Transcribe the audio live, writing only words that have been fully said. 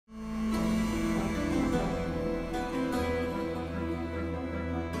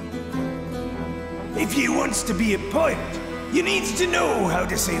If ye wants to be a pirate, you needs to know how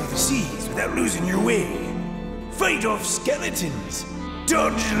to sail the seas without losing your way. Fight off skeletons,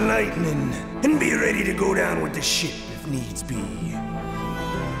 dodge lightning, and be ready to go down with the ship if needs be.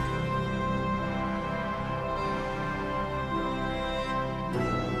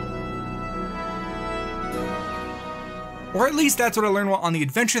 Or at least that's what I learned while on the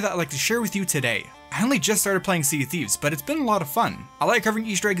adventure that I'd like to share with you today. I only just started playing Sea of Thieves, but it's been a lot of fun. I like covering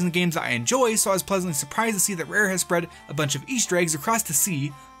Easter eggs in games that I enjoy, so I was pleasantly surprised to see that Rare has spread a bunch of Easter eggs across the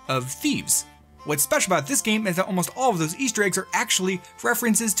Sea of Thieves. What's special about this game is that almost all of those Easter eggs are actually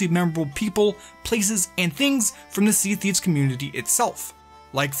references to memorable people, places, and things from the Sea of Thieves community itself.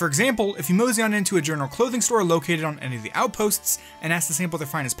 Like, for example, if you mosey on into a general clothing store located on any of the outposts and ask to sample their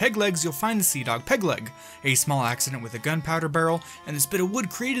finest peg legs, you'll find the Sea Dog peg leg. A small accident with a gunpowder barrel and this bit of wood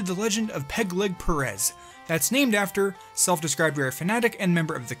created the legend of Peg Leg Perez. That's named after self-described Rare fanatic and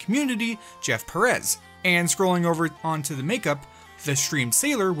member of the community, Jeff Perez. And scrolling over onto the makeup, the Streamed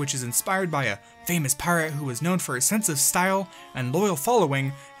Sailor, which is inspired by a famous pirate who was known for his sense of style and loyal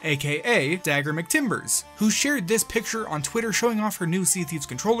following, aka Dagger McTimbers, who shared this picture on Twitter showing off her new Sea of Thieves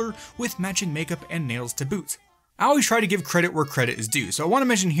controller with matching makeup and nails to boot. I always try to give credit where credit is due, so I want to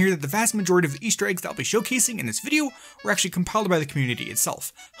mention here that the vast majority of the Easter eggs that I'll be showcasing in this video were actually compiled by the community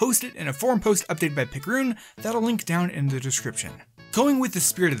itself, hosted in a forum post updated by Pickaroon that'll link down in the description. Going with the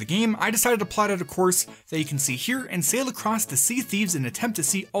spirit of the game, I decided to plot out a course that you can see here and sail across the Sea of Thieves in an attempt to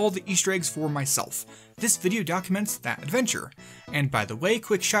see all the Easter eggs for myself. This video documents that adventure. And by the way,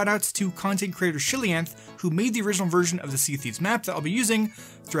 quick shoutouts to content creator Shillianth, who made the original version of the Sea of Thieves map that I'll be using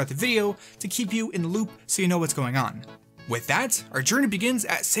throughout the video to keep you in the loop so you know what's going on. With that, our journey begins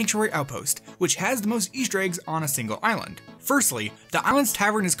at Sanctuary Outpost, which has the most Easter eggs on a single island. Firstly, the island's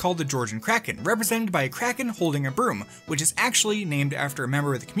tavern is called the Georgian Kraken, represented by a kraken holding a broom, which is actually named after a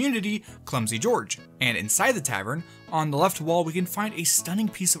member of the community, Clumsy George. And inside the tavern, on the left wall, we can find a stunning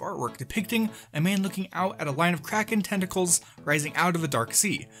piece of artwork depicting a man looking out at a line of kraken tentacles rising out of a dark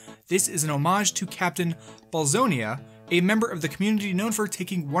sea. This is an homage to Captain Balzonia, a member of the community known for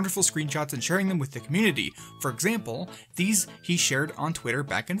taking wonderful screenshots and sharing them with the community. For example, these he shared on Twitter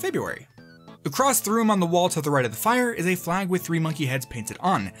back in February. Across the room on the wall to the right of the fire is a flag with 3 monkey heads painted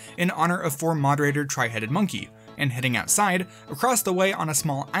on, in honor of 4 moderator tri-headed monkey. And heading outside, across the way on a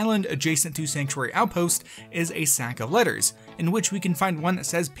small island adjacent to Sanctuary Outpost is a sack of letters, in which we can find one that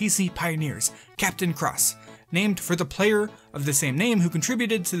says PC Pioneers, Captain Cross, named for the player of the same name who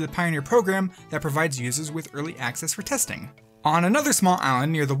contributed to the Pioneer program that provides users with early access for testing. On another small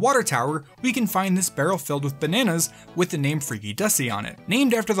island near the water tower, we can find this barrel filled with bananas with the name Freaky Dusty on it,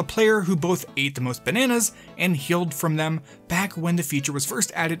 named after the player who both ate the most bananas and healed from them back when the feature was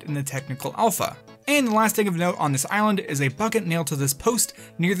first added in the technical alpha. And the last thing of note on this island is a bucket nailed to this post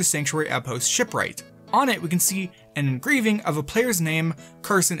near the Sanctuary Outpost shipwright. On it, we can see an engraving of a player's name.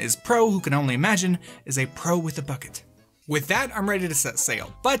 Carson is Pro, who can only imagine is a pro with a bucket. With that, I'm ready to set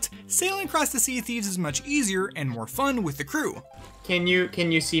sail, but sailing across the Sea of Thieves is much easier and more fun with the crew. Can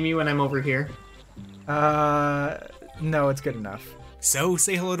you see me when I'm over here? No, it's good enough. So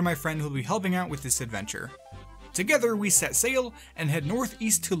say hello to my friend who will be helping out with this adventure. Together, we set sail and head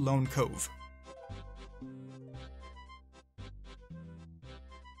northeast to Lone Cove.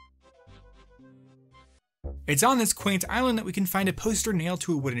 It's on this quaint island that we can find a poster nailed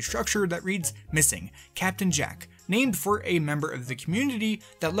to a wooden structure that reads, Missing, Captain Jack, named for a member of the community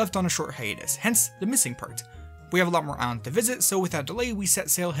that left on a short hiatus, hence the missing part. We have a lot more island to visit, so without delay we set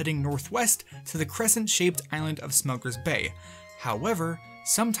sail heading northwest to the crescent-shaped island of Smuggler's Bay. However,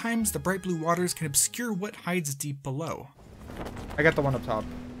 sometimes the bright blue waters can obscure what hides deep below. I got the one up top.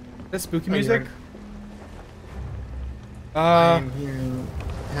 This spooky music? I'm here.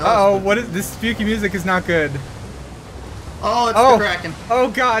 Uh-oh, what is this? Spooky music is not good. Oh, it's the Kraken.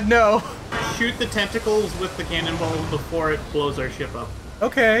 Oh god, no. Shoot the tentacles with the cannonball before it blows our ship up.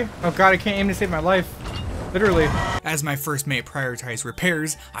 Okay. Oh god, I can't aim to save my life. Literally. As my first mate prioritized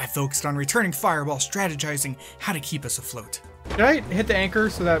repairs, I focused on returning fire while strategizing how to keep us afloat. Should I hit the anchor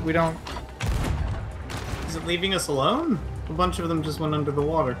so that we don't... Is it leaving us alone? A bunch of them just went under the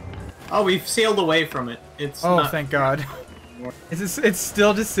water. Oh, we've sailed away from it. It's Oh, not... thank god. It's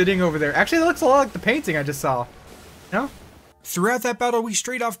still just sitting over there. Actually, it looks a lot like the painting I just saw. No? Throughout that battle, we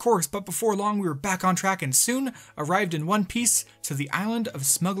strayed off course, but before long we were back on track and soon arrived in one piece to the island of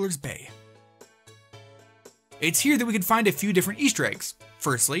Smuggler's Bay. It's here that we can find a few different Easter eggs.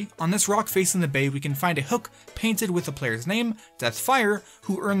 Firstly, on this rock facing the bay, we can find a hook painted with the player's name, Deathfire,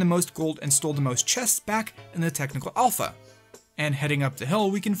 who earned the most gold and stole the most chests back in the technical alpha. And heading up the hill,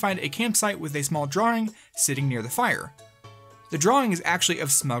 we can find a campsite with a small drawing sitting near the fire. The drawing is actually of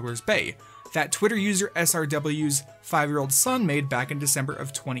Smuggler's Bay, that Twitter user SRW's 5-year-old son made back in December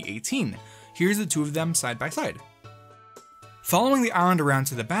of 2018. Here's the two of them side by side. Following the island around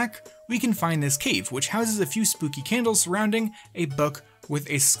to the back, we can find this cave, which houses a few spooky candles surrounding a book with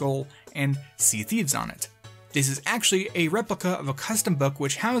a skull and Sea Thieves on it. This is actually a replica of a custom book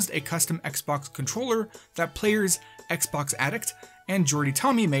which housed a custom Xbox controller that players Xbox Addict and Jordy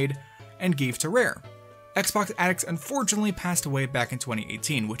Tommy made and gave to Rare. Xbox Addict unfortunately passed away back in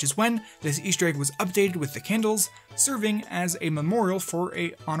 2018, which is when this Easter egg was updated with the candles, serving as a memorial for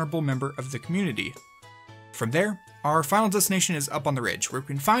an honorable member of the community. From there, our final destination is up on the ridge, where we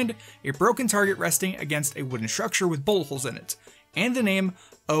can find a broken target resting against a wooden structure with bullet holes in it, and the name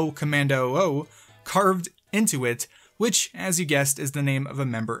O Commando O carved into it, which, as you guessed, is the name of a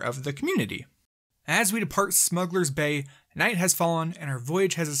member of the community. As we depart Smuggler's Bay, night has fallen and our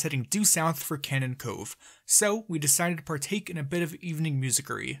voyage has us heading due south for Cannon Cove, so we decided to partake in a bit of evening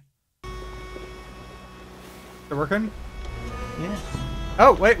musicery. They're working? Yeah.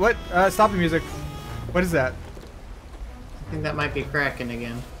 Oh, wait, what? Stop the music. What is that? I think that might be Kraken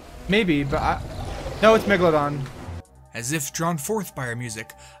again. Maybe, but no, it's Megalodon. As if drawn forth by our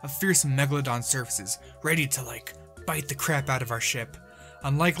music, a fierce Megalodon surfaces, ready to, bite the crap out of our ship.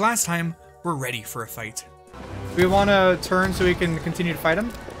 Unlike last time, we're ready for a fight. Do we want to turn so we can continue to fight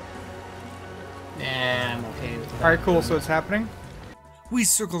him? Nah, I'm okay with that. Alright, cool, so it's happening. We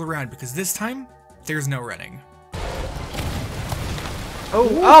circled around because this time, there's no running.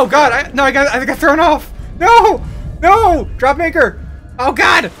 Oh god, I think I got thrown off! No! No! Drop maker! Oh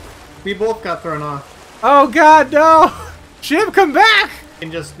god! We both got thrown off. Oh god, no! Ship, come back!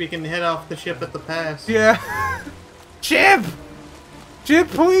 We can head off the ship at the pass. Yeah. Chip! Chip,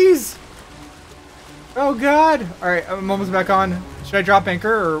 please! Oh god! Alright, I'm almost back on. Should I drop anchor,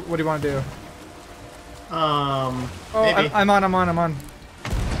 or what do you want to do? Maybe. I'm on.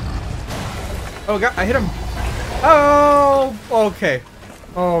 Oh god, I hit him! Oh! Okay.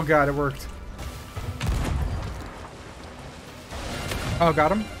 Oh god, it worked. Oh,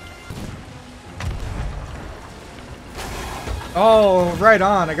 got him. Oh, right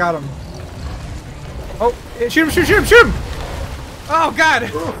on, I got him. Oh, shoot him! Oh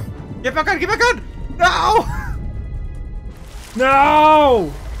god! Get back on! No!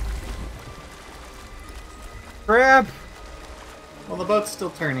 No! Crap! Well, the boat's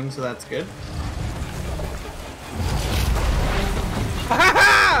still turning, so that's good.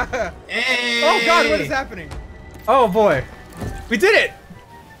 Hey! Oh god, what is happening? Oh boy. We did it!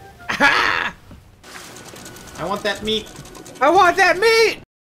 I want that meat. I want that meat!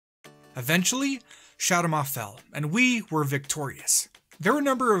 Eventually, Shadowmaw fell, and we were victorious. There were a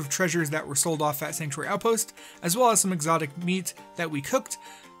number of treasures that were sold off at Sanctuary Outpost, as well as some exotic meat that we cooked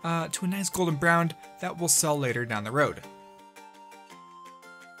to a nice golden brown that we'll sell later down the road.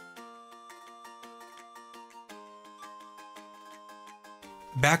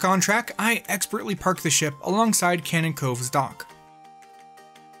 Back on track, I expertly parked the ship alongside Cannon Cove's dock.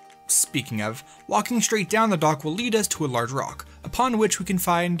 Speaking of, walking straight down the dock will lead us to a large rock, upon which we can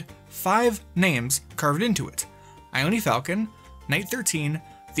find 5 names carved into it. Ione Falcon, Knight 13,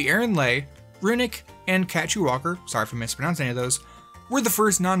 the Aaron Lay, Runic, and Kachu Walker, sorry if I mispronounced any of those, were the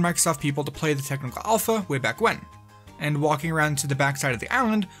first non-Microsoft people to play the technical alpha way back when. And walking around to the backside of the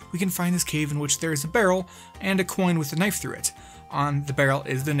island, we can find this cave in which there is a barrel and a coin with a knife through it. On the barrel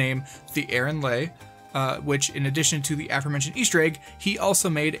is the name the Aaron Lay, which in addition to the aforementioned Easter egg, he also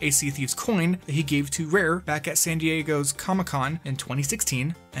made a Sea Thieves coin that he gave to Rare back at San Diego's Comic-Con in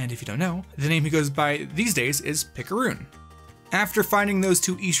 2016, and if you don't know, the name he goes by these days is Picaroon. After finding those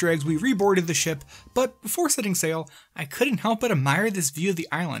 2 Easter eggs, we reboarded the ship, but before setting sail, I couldn't help but admire this view of the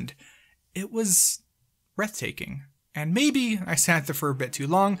island. It was breathtaking. And maybe I sat there for a bit too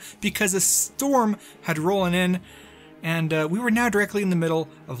long because a storm had rollen in, and we were now directly in the middle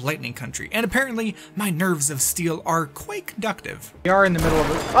of lightning country. And apparently, my nerves of steel are quite conductive. We are in the middle of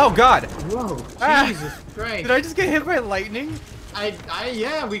it. Oh god! Whoa, Jesus Christ. Did I just get hit by lightning?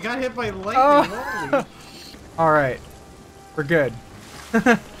 Yeah, we got hit by lightning. Holy. Alright. We're good.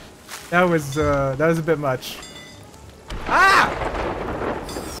 That was a bit much. Ah!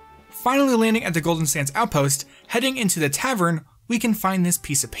 Finally landing at the Golden Sands outpost, heading into the tavern, we can find this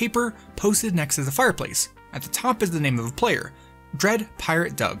piece of paper posted next to the fireplace. At the top is the name of a player, Dread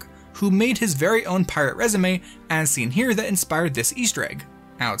Pirate Doug, who made his very own pirate resume, as seen here, that inspired this Easter egg.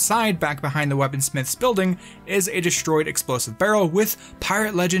 Outside, back behind the weaponsmith's building, is a destroyed explosive barrel with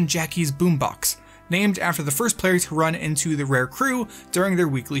pirate legend Jackie's boombox, named after the first player to run into the Rare crew during their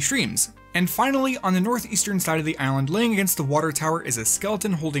weekly streams. And finally, on the northeastern side of the island, laying against the water tower, is a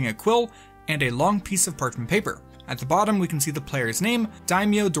skeleton holding a quill and a long piece of parchment paper. At the bottom, we can see the player's name,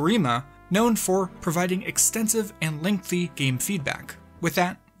 Daimyo Dorima, known for providing extensive and lengthy game feedback. With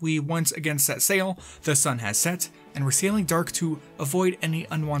that, we once again set sail, the sun has set, and we're sailing dark to avoid any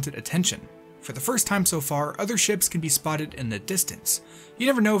unwanted attention. For the first time so far, other ships can be spotted in the distance. You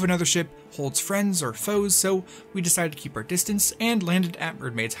never know if another ship holds friends or foes, so we decided to keep our distance and landed at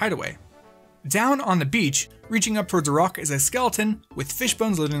Mermaid's Hideaway. Down on the beach, reaching up towards a rock, is a skeleton with fish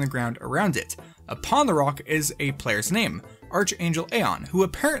bones littering the ground around it. Upon the rock is a player's name, Archangel Aeon, who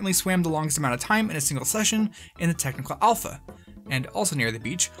apparently swam the longest amount of time in a single session in the technical alpha. And also near the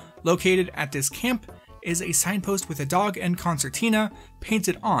beach, located at this camp, is a signpost with a dog and concertina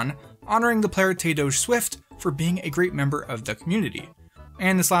painted on, honoring the player Taydoge Swift for being a great member of the community.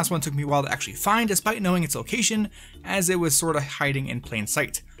 And this last one took me a while to actually find, despite knowing its location, as it was sort of hiding in plain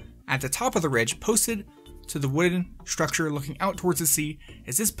sight. At the top of the ridge, posted to the wooden structure looking out towards the sea,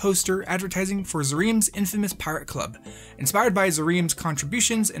 is this poster advertising for Zareem's infamous pirate club, inspired by Zareem's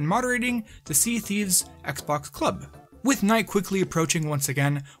contributions in moderating the Sea of Thieves Xbox club. With night quickly approaching once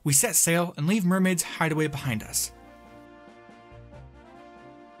again, we set sail and leave Mermaid's Hideaway behind us.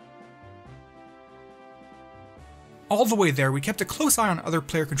 All the way there, we kept a close eye on other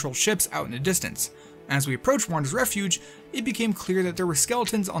player-controlled ships out in the distance. As we approached Wanda's Refuge, it became clear that there were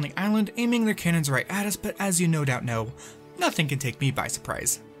skeletons on the island aiming their cannons right at us, but as you no doubt know, nothing can take me by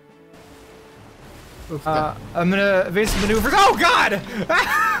surprise. I'm gonna evasive maneuver. Oh god!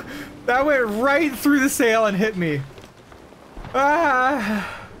 That went right through the sail and hit me.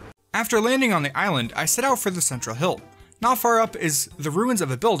 After landing on the island, I set out for the central hill. Not far up is the ruins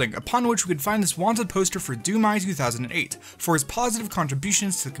of a building upon which we could find this wanted poster for Doomai 2008 for his positive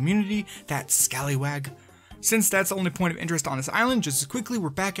contributions to the community, that scallywag. Since that's the only point of interest on this island, just as quickly we're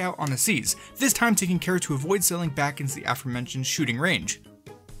back out on the seas, this time taking care to avoid sailing back into the aforementioned shooting range.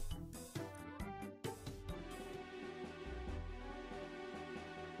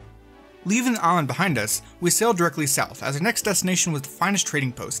 Leaving the island behind us, we sailed directly south, as our next destination was the finest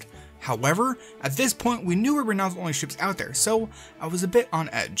trading post. However, at this point we knew we were not the only ships out there, so I was a bit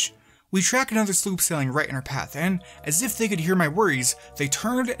on edge. We tracked another sloop sailing right in our path, and as if they could hear my worries, they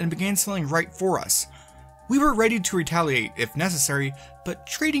turned and began sailing right for us. We were ready to retaliate if necessary, but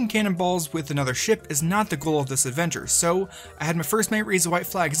trading cannonballs with another ship is not the goal of this adventure, so I had my first mate raise a white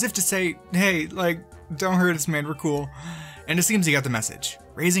flag as if to say, hey, don't hurt us man, we're cool. And it seems he got the message,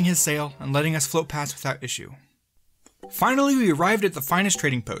 raising his sail and letting us float past without issue. Finally, we arrived at the finest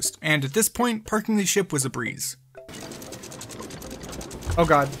trading post, and at this point, parking the ship was a breeze. Oh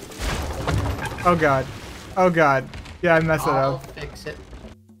god. Oh god. Oh god. Yeah, I messed it I'll up. fix it.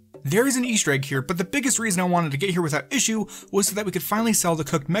 There is an Easter egg here, but the biggest reason I wanted to get here without issue was so that we could finally sell the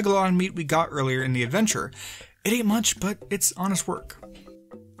cooked megalodon meat we got earlier in the adventure. It ain't much, but it's honest work.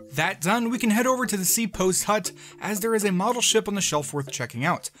 That done, we can head over to the Sea Post hut, as there is a model ship on the shelf worth checking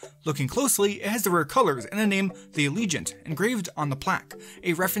out. Looking closely, it has the rare colors and the name The Allegiant engraved on the plaque,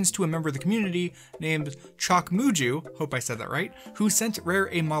 a reference to a member of the community named Chokmuju, hope I said that right, who sent Rare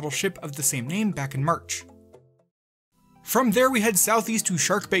a model ship of the same name back in March. From there we head southeast to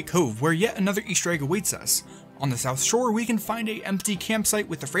Sharkbait Cove, where yet another Easter egg awaits us. On the south shore, we can find a empty campsite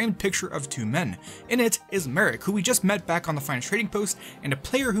with a framed picture of two men. In it is Merrick, who we just met back on the finest trading post, and a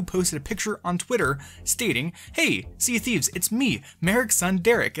player who posted a picture on Twitter stating, "Hey, Sea of Thieves, it's me, Merrick's son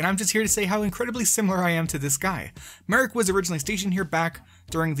Derek, and I'm just here to say how incredibly similar I am to this guy." Merrick was originally stationed here back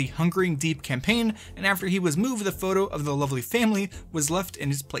during the Hungering Deep campaign, and after he was moved, the photo of the lovely family was left in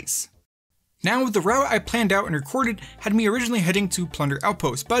his place. Now, the route I planned out and recorded had me originally heading to Plunder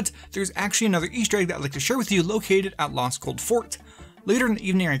Outpost, but there's actually another Easter egg that I'd like to share with you located at Lost Cold Fort. Later in the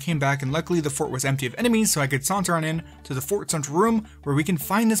evening I came back and luckily the fort was empty of enemies, so I could saunter on in to the fort central room where we can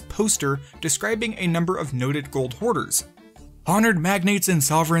find this poster describing a number of noted gold hoarders. Honored magnates and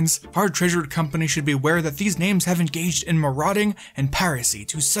sovereigns, our treasured company should be aware that these names have engaged in marauding and piracy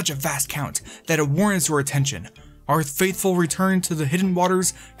to such a vast count that it warrants your attention. Our faithful return to the hidden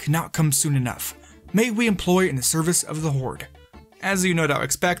waters cannot come soon enough. May we employ in the service of the Horde. As you no doubt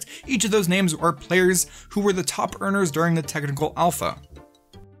expect, each of those names are players who were the top earners during the technical alpha.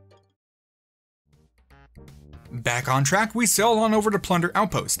 Back on track, we sail on over to Plunder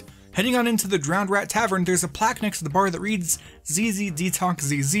Outpost. Heading on into the Drowned Rat Tavern, there's a plaque next to the bar that reads ZZ Detox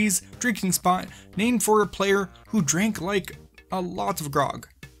ZZ's drinking spot, named for a player who drank like a lot of grog.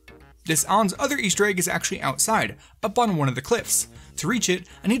 This island's other Easter egg is actually outside, up on one of the cliffs. To reach it,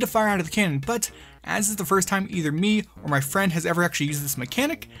 I need to fire out of the cannon, but as it's the first time either me or my friend has ever actually used this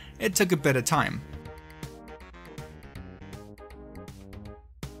mechanic, it took a bit of time.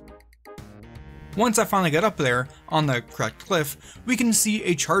 Once I finally got up there, on the correct cliff, we can see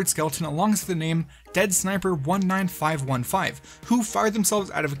a charred skeleton alongside the name Dead Sniper 19515, who fired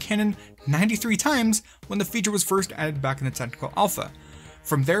themselves out of a cannon 93 times when the feature was first added back in the technical alpha.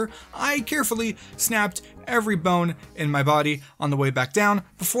 From there, I carefully snapped every bone in my body on the way back down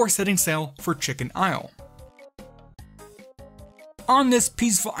before setting sail for Chicken Isle. On this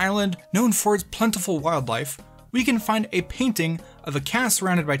peaceful island, known for its plentiful wildlife, we can find a painting of a cat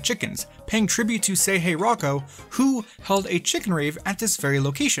surrounded by chickens, paying tribute to Say Hey Rocco, who held a chicken rave at this very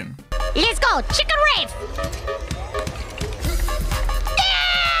location. Let's go, chicken rave!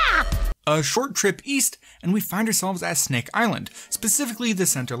 Yeah! A short trip east, and we find ourselves at Snake Island, specifically the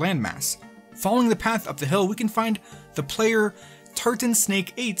center landmass. Following the path up the hill, we can find the player Tartan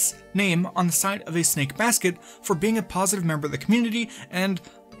Snake 8's name on the side of a snake basket for being a positive member of the community and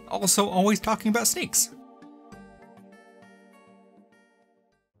also always talking about snakes.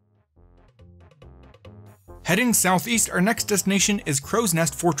 Heading southeast, our next destination is Crow's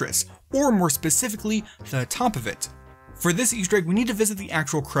Nest Fortress, or more specifically, the top of it. For this Easter egg, we need to visit the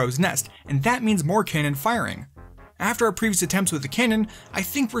actual Crow's Nest, and that means more cannon firing. After our previous attempts with the cannon, I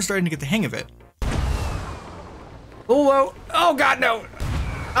think we're starting to get the hang of it. Oh, oh god, no!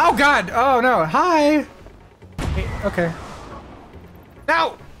 Oh god, oh no, hi! Hey, okay.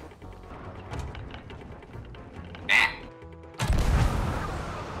 No!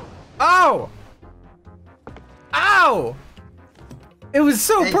 Oh! Ow! It was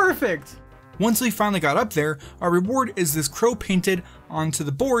so perfect! Once we finally got up there, our reward is this crow painted onto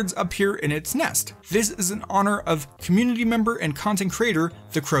the boards up here in its nest. This is in honor of community member and content creator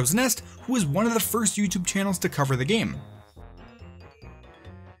The Crow's Nest, who was one of the first YouTube channels to cover the game.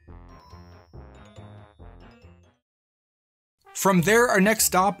 From there, our next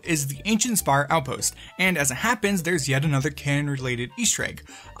stop is the Ancient Spire Outpost, and as it happens, there's yet another canon-related Easter egg.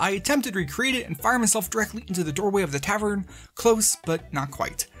 I attempted to recreate it and fire myself directly into the doorway of the tavern, close, but not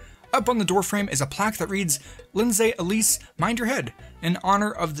quite. Up on the doorframe is a plaque that reads, Lindsay Elise, mind your head, in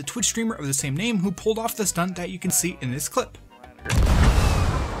honor of the Twitch streamer of the same name who pulled off the stunt that you can see in this clip.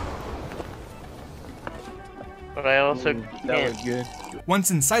 But I also That was good.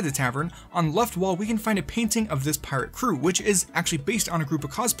 Once inside the tavern, on the left wall we can find a painting of this pirate crew, which is actually based on a group of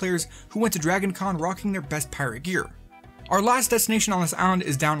cosplayers who went to DragonCon rocking their best pirate gear. Our last destination on this island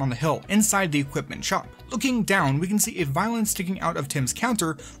is down on the hill, inside the equipment shop. Looking down, we can see a violin sticking out of Tim's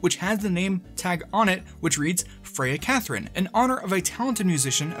counter, which has the name tag on it, which reads Freya Catherine, in honor of a talented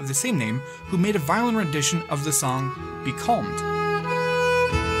musician of the same name who made a violin rendition of the song Be Calmed.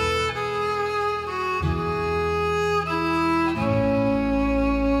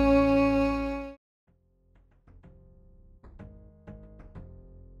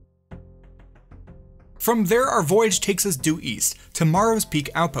 From there, our voyage takes us due east, to Morrow's Peak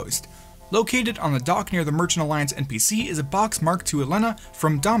Outpost. Located on the dock near the Merchant Alliance NPC is a box marked to Elena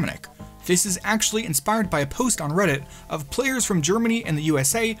from Dominic. This is actually inspired by a post on Reddit of players from Germany and the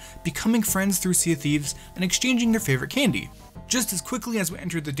USA becoming friends through Sea of Thieves and exchanging their favorite candy. Just as quickly as we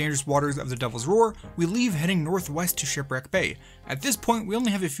enter the dangerous waters of the Devil's Roar, we leave heading northwest to Shipwreck Bay. At this point, we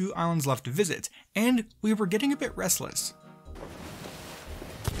only have a few islands left to visit, and we were getting a bit restless.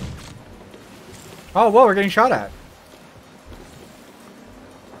 Oh, whoa, we're getting shot at.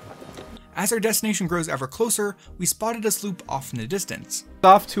 As our destination grows ever closer, we spotted a sloop off in the distance.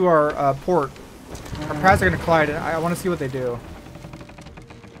 Off to our port. Our paths are gonna collide, and I want to see what they do.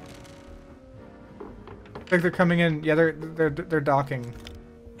 Looks like they're coming in. Yeah, they're docking.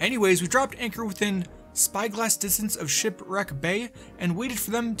 Anyways, we dropped anchor within spyglass distance of Shipwreck Bay and waited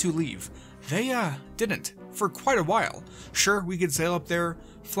for them to leave. They didn't, for quite a while. Sure, we could sail up there,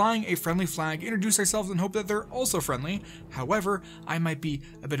 flying a friendly flag, introduce ourselves and hope that they're also friendly. However, I might be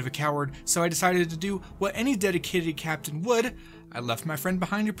a bit of a coward, so I decided to do what any dedicated captain would. I left my friend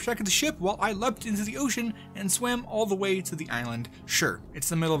behind to protect the ship while I leapt into the ocean and swam all the way to the island. Sure, it's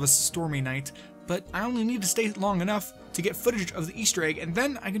the middle of a stormy night, but I only need to stay long enough to get footage of the Easter egg and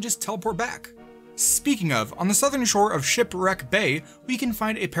then I can just teleport back. Speaking of, on the southern shore of Shipwreck Bay, we can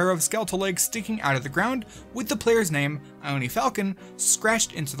find a pair of skeletal legs sticking out of the ground with the player's name, Ione Falcon,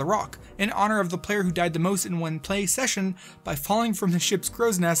 scratched into the rock, in honor of the player who died the most in one play session by falling from the ship's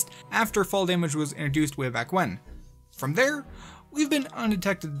crow's nest after fall damage was introduced way back when. From there, we've been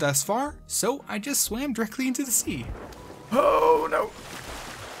undetected thus far, so I just swam directly into the sea. Oh, no.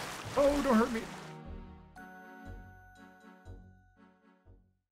 Oh, don't hurt me.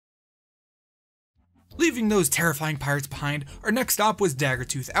 Leaving those terrifying pirates behind, our next stop was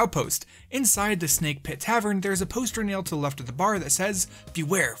Daggertooth Outpost. Inside the Snake Pit Tavern, there's a poster nailed to the left of the bar that says,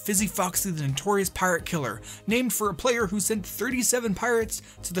 Beware, Fizzy Foxy the Notorious Pirate Killer, named for a player who sent 37 pirates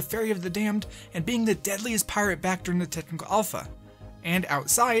to the Ferry of the Damned and being the deadliest pirate back during the technical alpha. And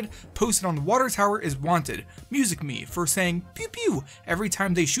outside, posted on the water tower is wanted, Music Me, for saying pew pew every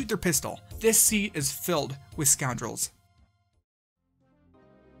time they shoot their pistol. This sea is filled with scoundrels.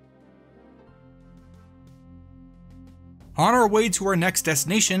 On our way to our next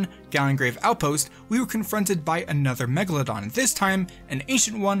destination, Gallengrave Outpost, we were confronted by another Megalodon, this time an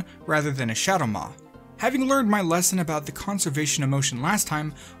ancient one rather than a Shadow Maw. Having learned my lesson about the conservation emotion last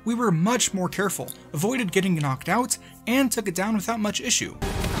time, we were much more careful, avoided getting knocked out, and took it down without much issue.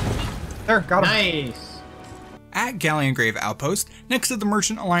 There, got him. Nice. At Gallengrave Outpost, next to the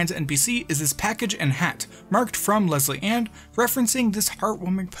Merchant Alliance NPC is this package and hat, marked from Leslie Ann, referencing this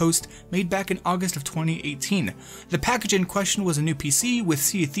heartwarming post made back in August of 2018. The package in question was a new PC with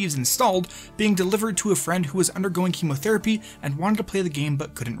Sea of Thieves installed, being delivered to a friend who was undergoing chemotherapy and wanted to play the game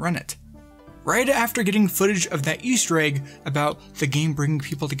but couldn't run it. Right after getting footage of that Easter egg about the game bringing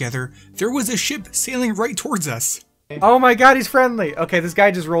people together, there was a ship sailing right towards us. Oh my god, he's friendly. Okay, this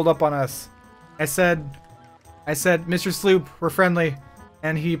guy just rolled up on us. I said, Mr. Sloop, we're friendly.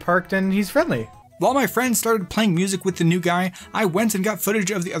 And he parked and he's friendly. While my friend started playing music with the new guy, I went and got footage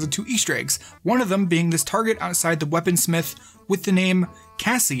of the other two Easter eggs, one of them being this target outside the weaponsmith with the name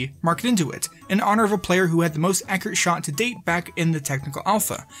Cassie marked into it, in honor of a player who had the most accurate shot to date back in the technical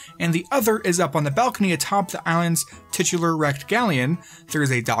alpha, and the other is up on the balcony atop the island's titular wrecked galleon. There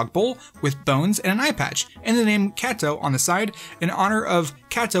is a dog bowl with bones and an eye patch, and the name Kato on the side, in honor of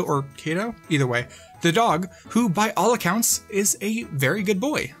Kato or Kato, either way, the dog, who by all accounts is a very good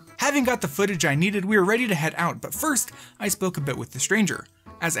boy. Having got the footage I needed, we were ready to head out, but first, I spoke a bit with the stranger.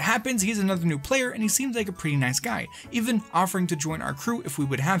 As it happens, he's another new player and he seems like a pretty nice guy, even offering to join our crew if we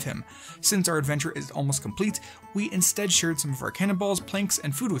would have him. Since our adventure is almost complete, we instead shared some of our cannonballs, planks,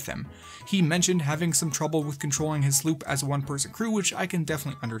 and food with him. He mentioned having some trouble with controlling his sloop as a one-person crew, which I can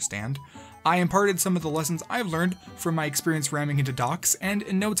definitely understand. I imparted some of the lessons I've learned from my experience ramming into docks, and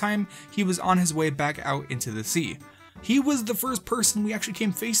in no time, he was on his way back out into the sea. He was the first person we actually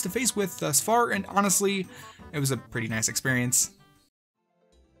came face to face with thus far, and honestly, it was a pretty nice experience.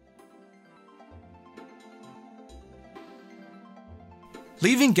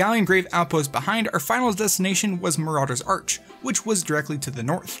 Leaving Gallengrave Outpost behind, our final destination was Marauder's Arch, which was directly to the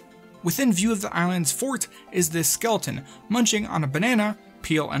north. Within view of the island's fort is this skeleton, munching on a banana,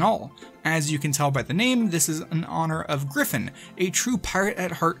 peel and all. As you can tell by the name, this is in honor of Griffin, a true pirate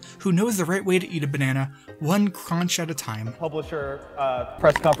at heart who knows the right way to eat a banana, one crunch at a time. Publisher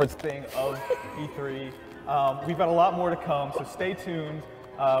press conference thing of E3. We've got a lot more to come, so stay tuned.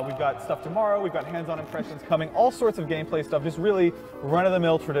 We've got stuff tomorrow, we've got hands-on impressions coming, all sorts of gameplay stuff, just really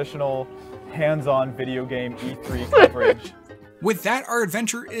run-of-the-mill traditional hands-on video game E3 coverage. With that, our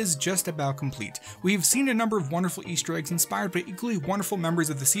adventure is just about complete. We've seen a number of wonderful Easter eggs inspired by equally wonderful members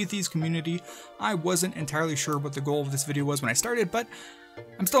of the Sea of Thieves community. I wasn't entirely sure what the goal of this video was when I started, but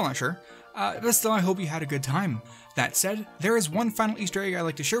I'm still not sure. But still, I hope you had a good time. That said, there is one final Easter egg I'd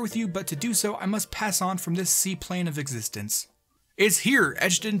like to share with you, but to do so, I must pass on from this seaplane of existence. It's here,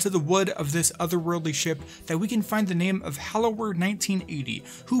 etched into the wood of this otherworldly ship, that we can find the name of Hallower 1980,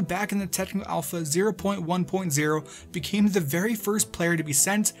 who back in the technical alpha 0.1.0 became the very first player to be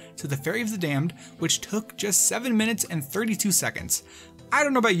sent to the Ferry of the Damned, which took just 7 minutes and 32 seconds. I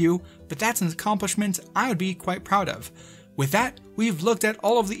don't know about you, but that's an accomplishment I would be quite proud of. With that, we've looked at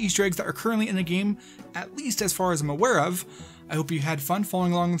all of the Easter eggs that are currently in the game, at least as far as I'm aware of. I hope you had fun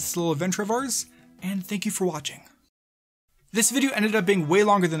following along with this little adventure of ours, and thank you for watching. This video ended up being way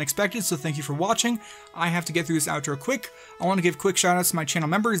longer than expected, so thank you for watching. I have to get through this outro quick. I want to give quick shoutouts to my channel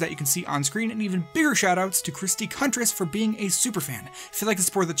members that you can see on screen, and even bigger shoutouts to Christy Huntress for being a superfan. If you'd like to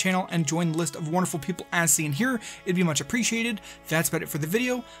support the channel and join the list of wonderful people as seen here, it'd be much appreciated. That's about it for the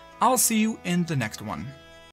video. I'll see you in the next one.